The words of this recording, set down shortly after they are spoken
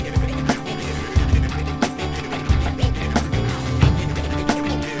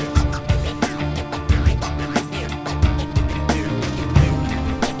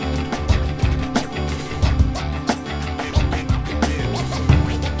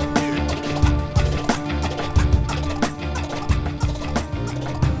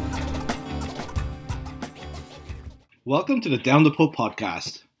Welcome to the Down the Pub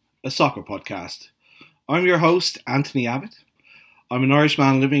podcast, a soccer podcast. I'm your host, Anthony Abbott. I'm an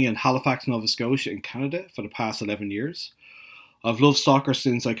Irishman living in Halifax, Nova Scotia in Canada for the past 11 years. I've loved soccer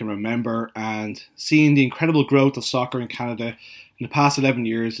since I can remember, and seeing the incredible growth of soccer in Canada in the past 11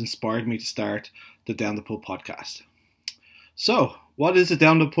 years inspired me to start the Down the Pub podcast. So, what is the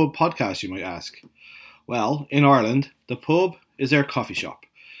Down the Pub podcast, you might ask? Well, in Ireland, the pub is our coffee shop.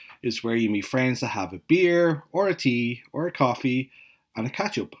 It's where you meet friends to have a beer, or a tea, or a coffee, and a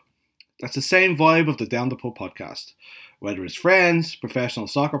catch-up. That's the same vibe of the Down the Pub podcast. Whether it's friends, professional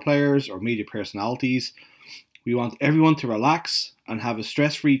soccer players, or media personalities, we want everyone to relax and have a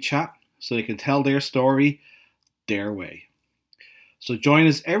stress-free chat so they can tell their story their way. So join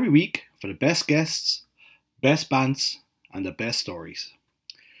us every week for the best guests, best bants, and the best stories.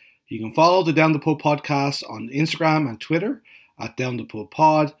 You can follow the Down the Pub podcast on Instagram and Twitter at Down the Pub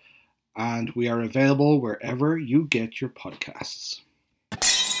Pod, and we are available wherever you get your podcasts.